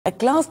A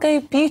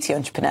Glasgow beauty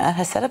entrepreneur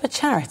has set up a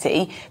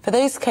charity for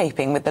those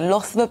coping with the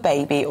loss of a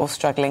baby or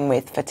struggling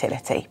with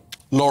fertility.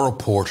 Laura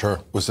Porter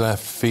was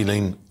left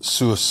feeling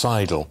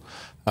suicidal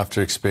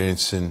after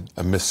experiencing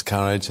a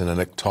miscarriage and an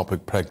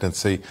ectopic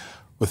pregnancy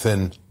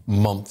within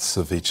months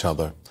of each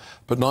other.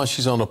 But now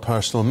she's on a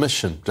personal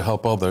mission to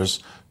help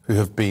others who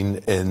have been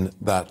in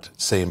that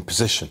same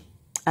position.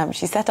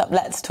 She set up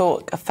Let's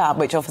Talk Fab,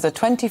 which offers a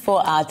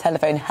 24-hour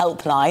telephone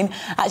helpline.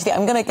 Actually,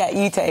 I'm going to get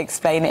you to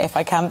explain it if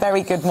I can.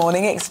 Very good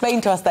morning.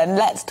 Explain to us then,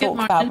 Let's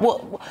Talk Fab.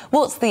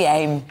 What's the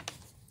aim?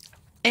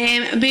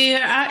 We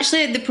are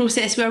actually at the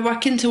process, we're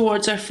working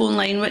towards our phone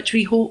line, which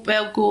we hope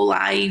will go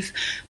live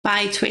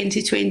by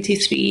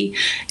 2023.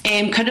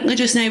 Currently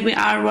just now we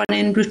are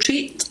running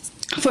retreats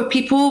for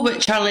people,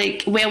 which are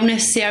like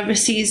wellness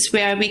services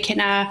where we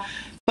kind of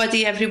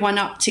buddy everyone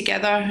up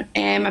together,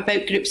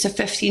 about groups of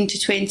 15 to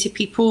 20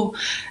 people.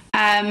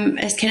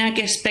 It's kind of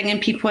just bringing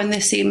people in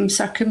the same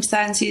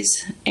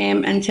circumstances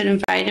into an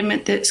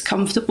environment that's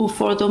comfortable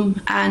for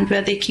them and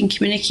where they can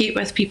communicate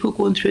with people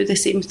going through the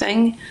same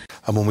thing.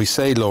 And when we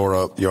say,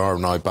 Laura, you are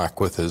now back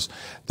with us,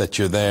 that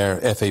you're there,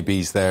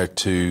 FAB's there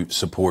to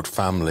support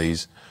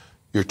families,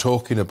 you're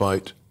talking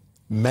about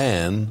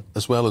men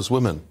as well as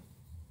women.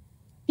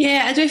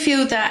 Yeah, I do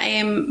feel that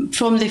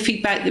from the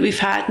feedback that we've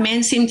had,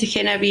 men seem to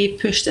kind of be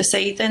pushed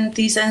aside in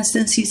these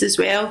instances as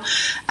well,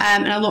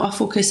 and a lot of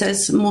focus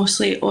is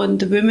mostly on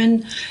the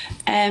women.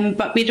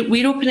 But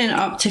we're opening it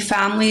up to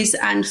families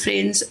and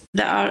friends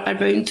that are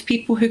around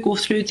people who go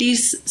through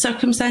these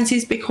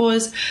circumstances,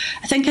 because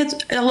I think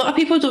a lot of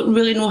people don't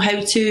really know how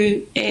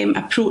to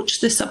approach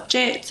the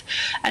subject,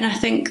 and I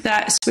think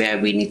that's where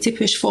we need to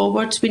push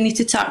forward. We need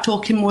to start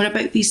talking more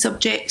about these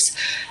subjects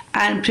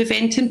and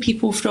preventing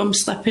people from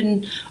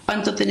slipping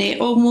under the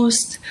net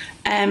almost,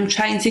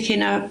 trying to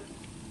kind of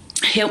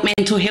help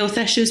mental health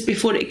issues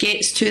before it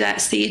gets to that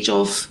stage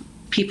of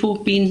people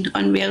being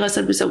unwell as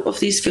a result of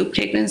these failed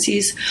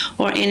pregnancies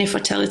or any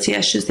fertility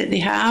issues that they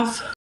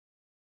have.